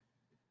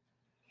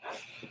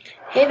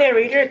Hey there,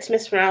 reader. It's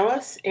Miss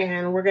Morales,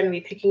 and we're going to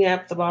be picking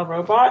up The Wild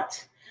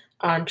Robot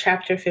on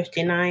Chapter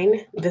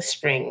 59, The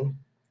Spring.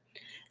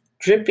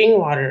 Dripping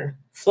water,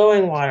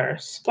 flowing water,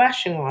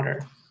 splashing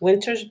water.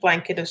 Winter's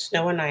blanket of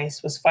snow and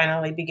ice was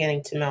finally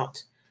beginning to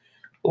melt.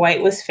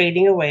 White was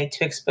fading away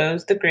to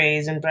expose the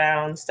grays and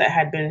browns that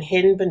had been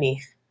hidden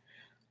beneath.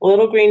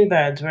 Little green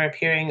buds were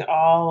appearing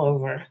all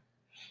over.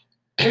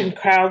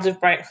 Crowds of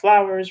bright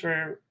flowers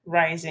were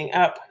rising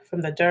up from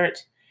the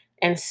dirt,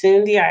 and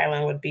soon the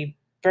island would be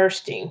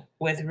bursting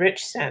with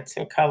rich scents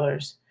and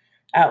colors.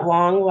 At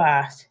long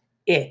last,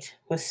 it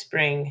was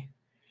spring.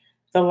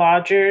 The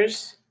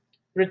lodgers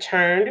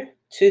returned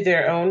to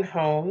their own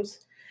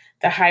homes.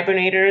 The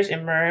hibernators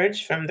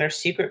emerged from their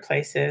secret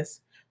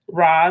places.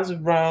 Roz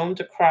roamed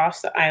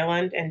across the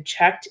island and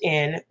checked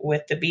in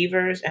with the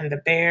beavers and the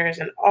bears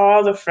and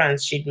all the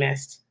friends she'd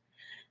missed.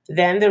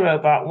 Then the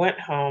robot went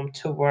home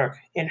to work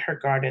in her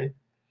garden.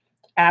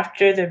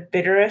 After the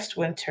bitterest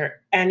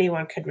winter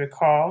anyone could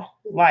recall,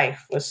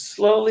 life was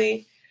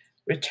slowly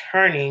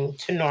returning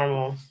to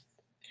normal.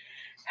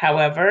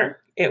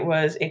 However, it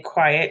was a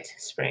quiet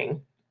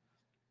spring.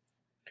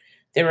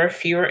 There were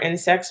fewer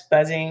insects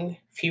buzzing,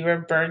 fewer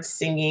birds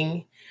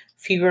singing,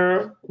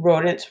 fewer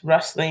rodents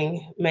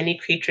rustling. Many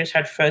creatures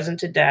had frozen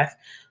to death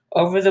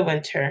over the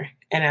winter,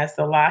 and as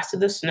the last of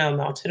the snow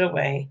melted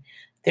away,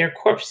 their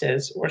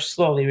corpses were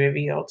slowly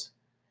revealed.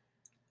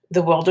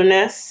 The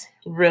wilderness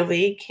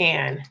really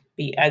can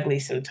be ugly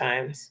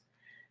sometimes,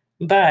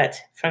 but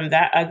from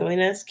that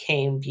ugliness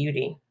came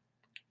beauty.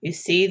 You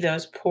see,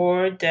 those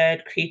poor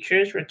dead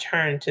creatures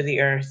returned to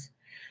the earth.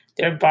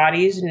 Their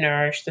bodies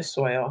nourished the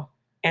soil,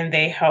 and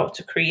they helped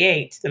to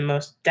create the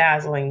most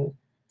dazzling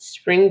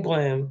spring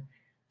bloom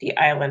the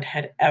island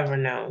had ever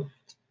known.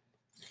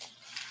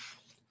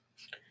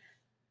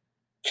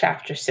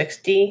 Chapter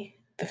 60,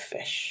 The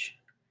Fish.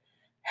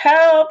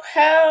 Help,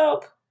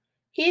 help!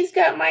 He's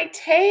got my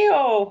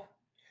tail!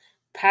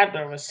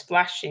 Paddler was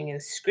splashing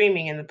and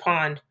screaming in the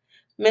pond.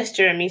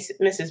 Mr. and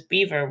Mrs.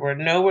 Beaver were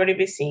nowhere to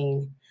be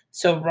seen,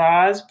 so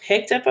Roz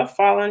picked up a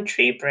fallen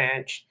tree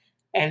branch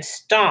and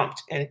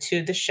stomped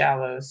into the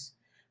shallows.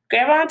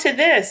 Grab onto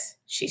this,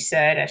 she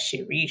said as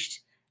she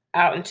reached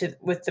out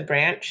with the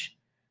branch.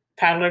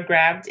 Paddler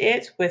grabbed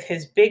it with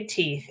his big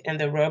teeth, and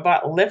the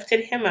robot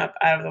lifted him up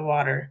out of the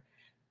water.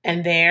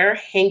 And there,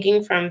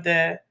 hanging from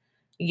the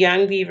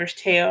young beaver's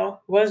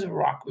tail, was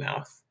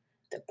Rockmouth,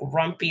 the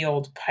grumpy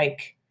old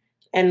pike.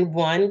 And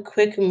one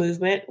quick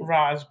movement,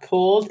 Roz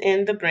pulled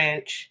in the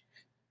branch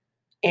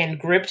and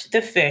gripped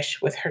the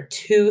fish with her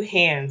two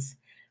hands.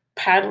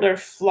 Paddler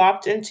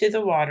flopped into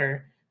the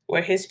water,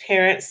 where his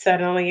parents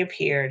suddenly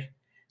appeared.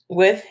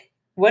 With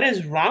What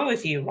is wrong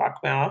with you,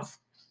 Rockmouth?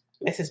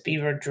 Mrs.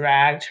 Beaver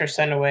dragged her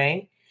son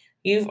away.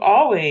 You've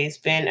always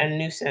been a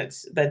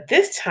nuisance, but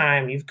this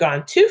time you've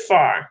gone too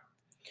far.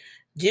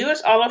 Do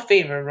us all a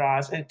favor,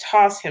 Roz, and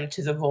toss him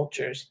to the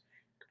vultures.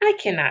 I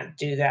cannot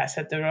do that,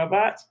 said the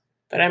robot,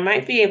 but I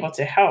might be able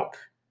to help.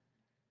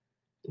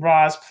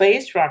 Roz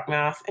placed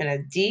Rockmouth in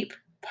a deep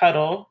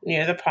puddle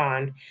near the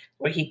pond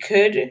where he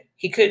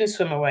couldn't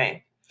swim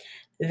away.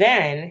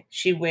 Then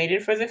she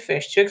waited for the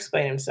fish to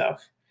explain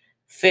himself.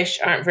 Fish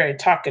aren't very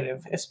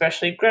talkative,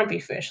 especially grumpy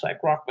fish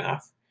like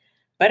Rockmouth.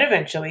 But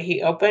eventually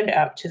he opened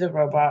up to the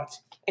robot,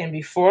 and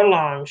before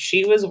long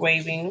she was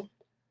waving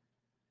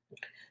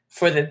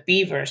for the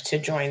beavers to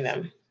join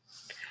them.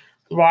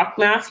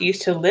 Rockmouth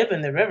used to live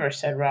in the river,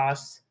 said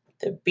Roz.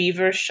 The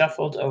beavers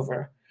shuffled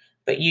over.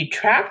 But you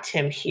trapped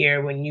him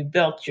here when you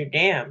built your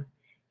dam.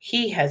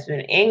 He has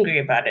been angry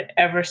about it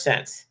ever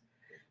since.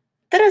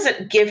 That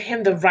doesn't give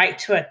him the right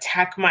to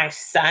attack my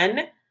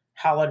son,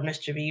 hollered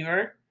Mr.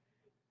 Beaver.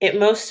 It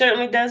most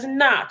certainly does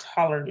not,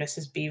 hollered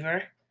Mrs.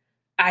 Beaver.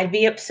 I'd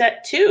be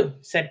upset too,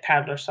 said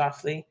Paddler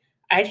softly.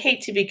 I'd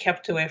hate to be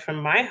kept away from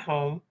my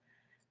home.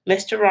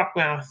 Mr.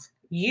 Rockmouth,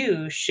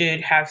 you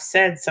should have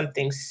said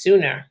something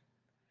sooner.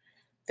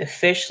 The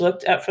fish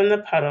looked up from the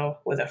puddle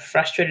with a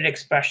frustrated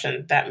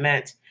expression that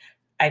meant,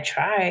 I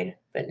tried,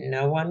 but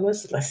no one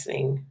was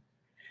listening.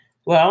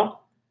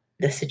 Well,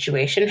 the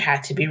situation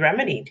had to be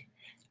remedied,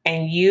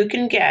 and you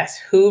can guess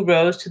who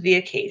rose to the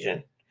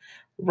occasion.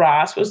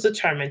 Roz was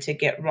determined to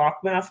get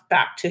Rockmouth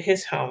back to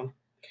his home.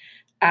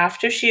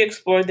 After she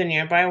explored the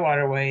nearby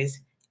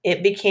waterways,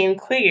 it became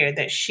clear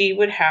that she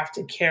would have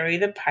to carry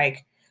the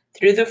pike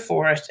through the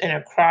forest and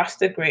across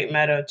the great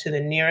meadow to the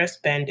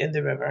nearest bend in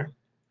the river.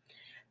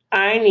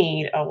 I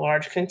need a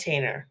large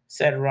container,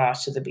 said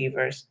Roz to the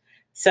beavers.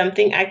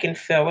 Something I can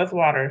fill with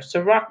water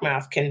so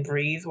Rockmouth can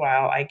breathe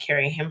while I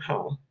carry him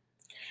home.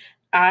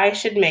 I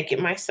should make it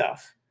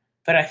myself,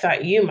 but I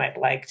thought you might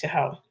like to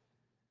help.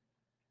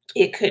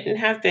 It couldn't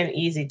have been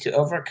easy to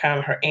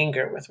overcome her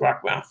anger with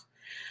Rockmouth,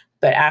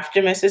 but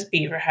after Mrs.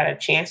 Beaver had a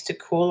chance to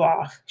cool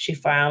off, she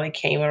finally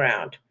came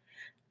around.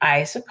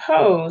 I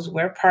suppose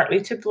we're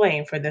partly to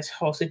blame for this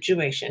whole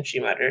situation, she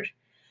muttered.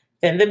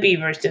 Then the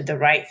beavers did the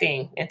right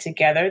thing, and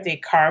together they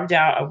carved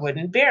out a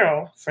wooden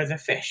barrel for the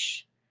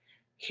fish.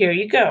 Here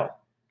you go.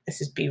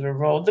 Mrs. Beaver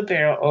rolled the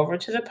barrel over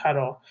to the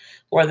puddle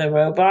where the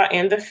robot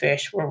and the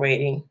fish were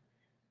waiting.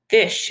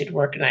 This should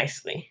work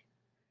nicely.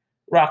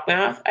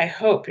 Rockmouth, I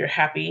hope you're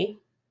happy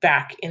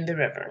back in the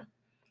river.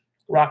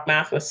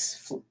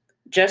 Rockmouth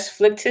just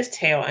flicked his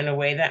tail in a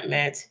way that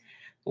meant,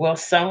 will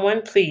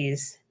someone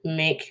please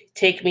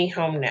take me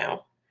home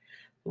now?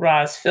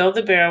 Roz filled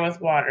the barrel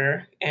with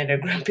water and a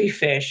grumpy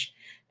fish,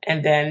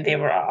 and then they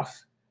were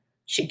off.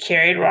 She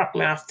carried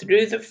Rockmouth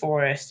through the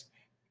forest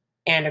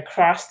and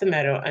across the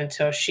meadow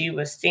until she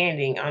was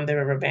standing on the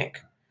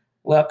riverbank.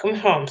 Welcome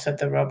home, said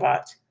the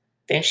robot.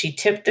 Then she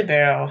tipped the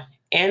barrel,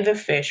 and the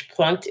fish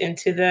plunked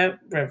into the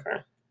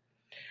river.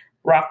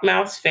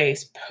 Rockmouth's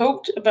face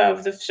poked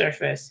above the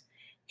surface.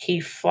 He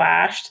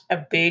flashed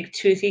a big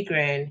toothy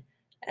grin,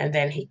 and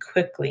then he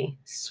quickly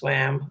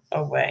swam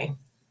away.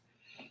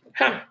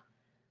 Huh,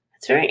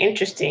 it's very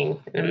interesting.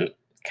 And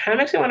kind of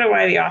makes me wonder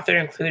why the author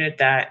included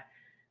that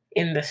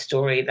in the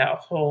story, that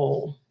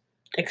whole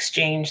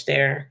exchange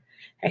there.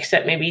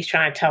 Except maybe he's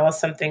trying to tell us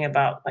something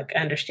about like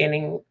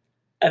understanding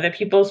other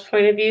people's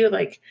point of view.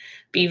 Like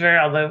Beaver,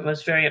 although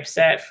was very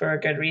upset for a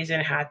good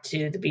reason,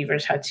 the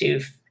beavers had to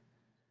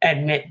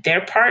admit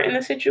their part in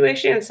the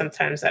situation. And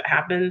sometimes that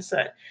happens,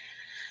 that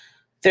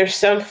there's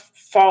some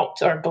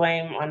fault or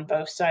blame on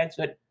both sides,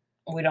 but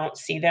we don't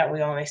see that.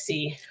 We only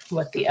see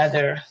what the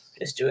other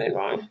is doing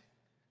wrong.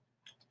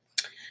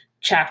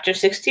 Chapter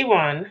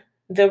 61,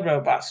 The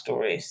Robot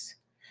Stories.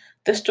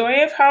 The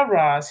story of how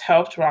Roz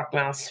helped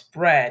Rockmouth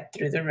spread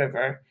through the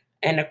river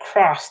and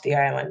across the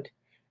island,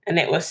 and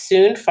it was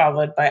soon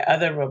followed by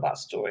other robot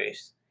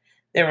stories.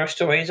 There were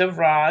stories of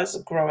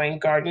Roz growing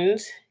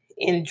gardens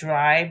in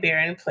dry,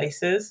 barren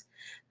places.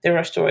 There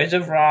were stories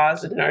of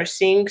Roz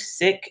nursing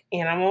sick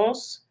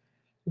animals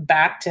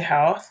back to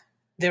health.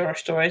 There were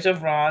stories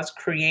of Roz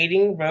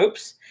creating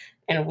ropes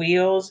and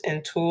wheels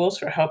and tools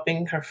for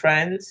helping her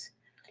friends.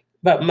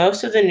 But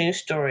most of the news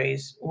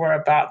stories were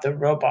about the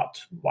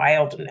robot's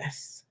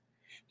wildness.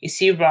 You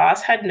see,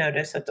 Roz had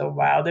noticed that the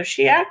wilder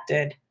she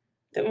acted,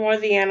 the more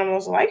the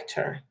animals liked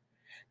her.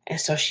 And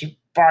so she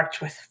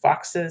barked with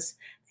foxes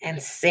and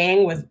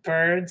sang with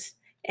birds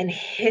and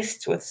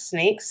hissed with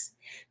snakes.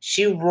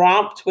 She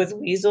romped with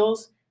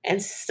weasels and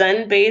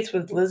sunbathed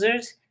with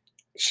lizards.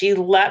 She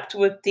leapt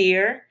with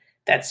deer.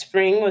 That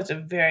spring was a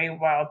very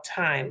wild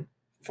time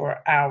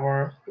for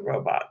our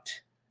robot.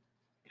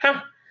 Huh.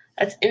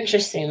 That's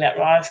interesting that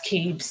Roz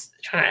keeps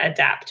trying to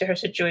adapt to her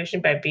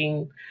situation by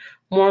being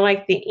more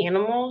like the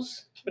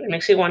animals. But it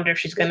makes me wonder if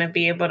she's going to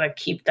be able to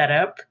keep that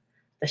up.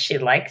 Does she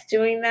like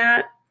doing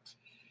that?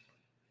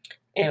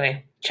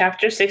 Anyway,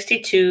 chapter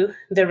 62,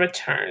 The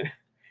Return.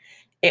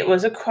 It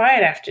was a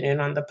quiet afternoon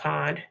on the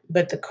pond,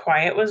 but the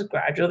quiet was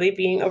gradually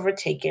being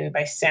overtaken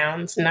by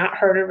sounds not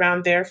heard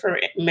around there for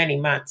many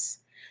months.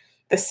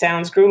 The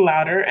sounds grew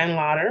louder and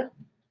louder,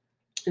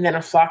 and then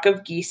a flock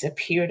of geese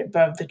appeared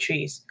above the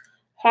trees.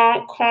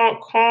 Honk,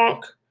 honk,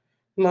 honk.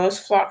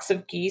 Most flocks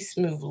of geese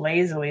move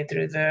lazily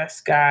through the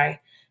sky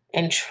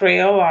and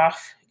trail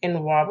off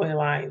in wobbly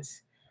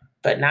lines.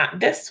 But not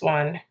this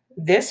one.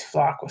 This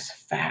flock was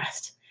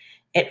fast.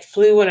 It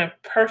flew in a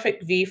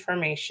perfect V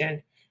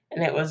formation,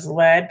 and it was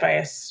led by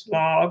a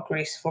small,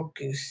 graceful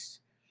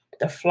goose.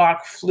 The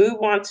flock flew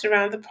once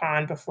around the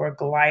pond before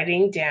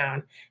gliding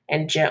down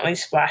and gently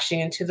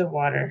splashing into the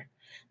water.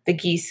 The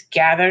geese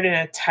gathered in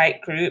a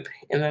tight group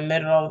in the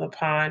middle of the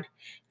pond.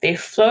 They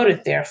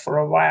floated there for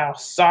a while,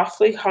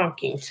 softly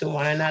honking to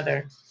one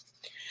another.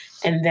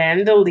 And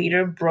then the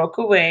leader broke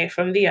away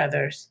from the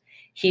others.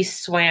 He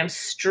swam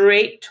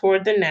straight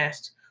toward the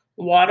nest,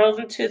 waddled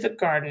into the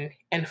garden,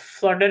 and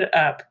fluttered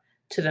up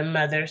to the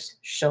mother's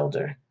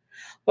shoulder.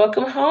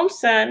 Welcome home,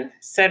 son,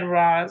 said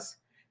Roz.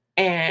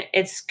 And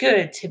it's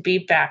good to be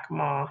back,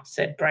 Ma,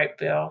 said Bright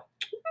Bill.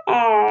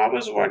 Oh, I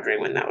was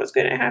wondering when that was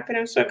going to happen.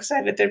 I'm so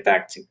excited they're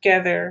back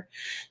together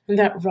and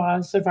that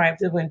Roz survived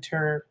the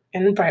winter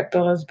and Bright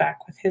Bill is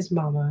back with his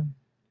mama.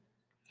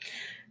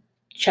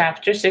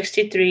 Chapter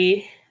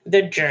 63,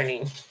 The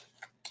Journey.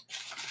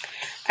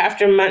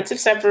 After months of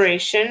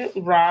separation,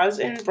 Roz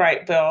and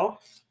Bright Bill,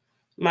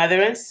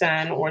 mother and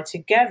son, were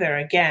together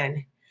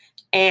again,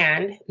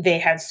 and they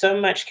had so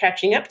much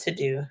catching up to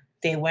do.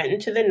 They went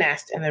into the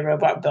nest and the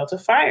robot built a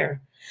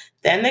fire.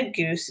 Then the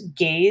goose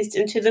gazed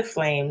into the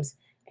flames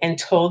and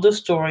told the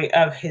story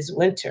of his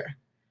winter.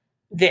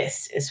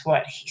 This is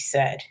what he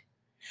said.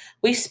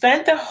 We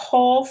spent the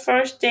whole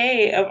first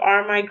day of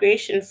our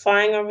migration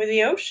flying over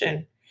the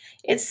ocean.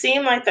 It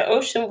seemed like the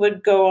ocean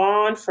would go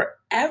on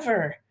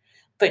forever.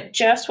 But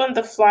just when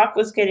the flock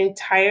was getting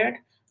tired,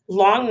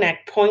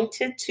 Longneck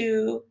pointed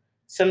to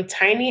some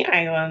tiny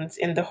islands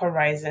in the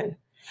horizon.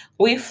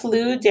 We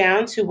flew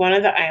down to one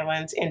of the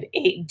islands and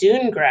ate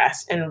dune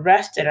grass and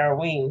rested our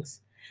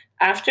wings.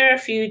 After a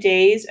few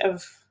days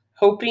of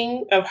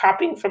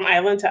hopping from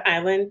island to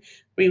island,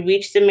 we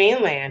reached the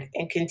mainland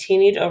and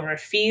continued over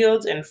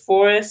fields and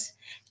forests,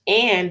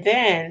 and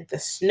then the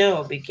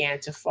snow began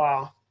to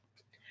fall.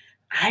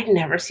 I'd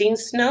never seen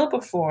snow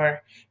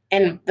before,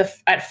 and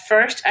at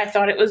first I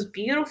thought it was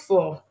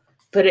beautiful,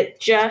 but it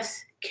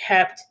just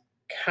kept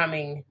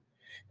coming.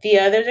 The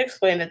others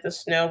explained that the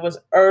snow was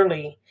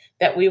early,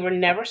 that we were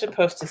never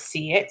supposed to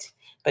see it,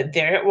 but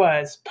there it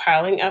was,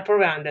 piling up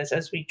around us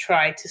as we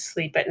tried to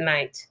sleep at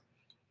night.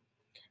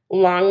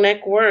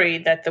 Longneck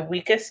worried that the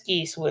weakest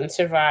geese wouldn't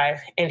survive,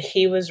 and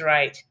he was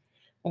right.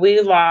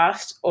 We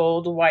lost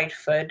old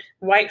Whitefoot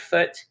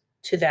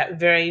to that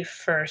very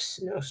first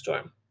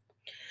snowstorm.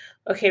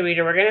 Okay,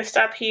 reader, we're going to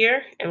stop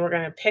here and we're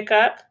going to pick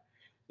up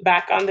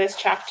back on this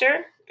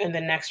chapter in the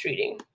next reading.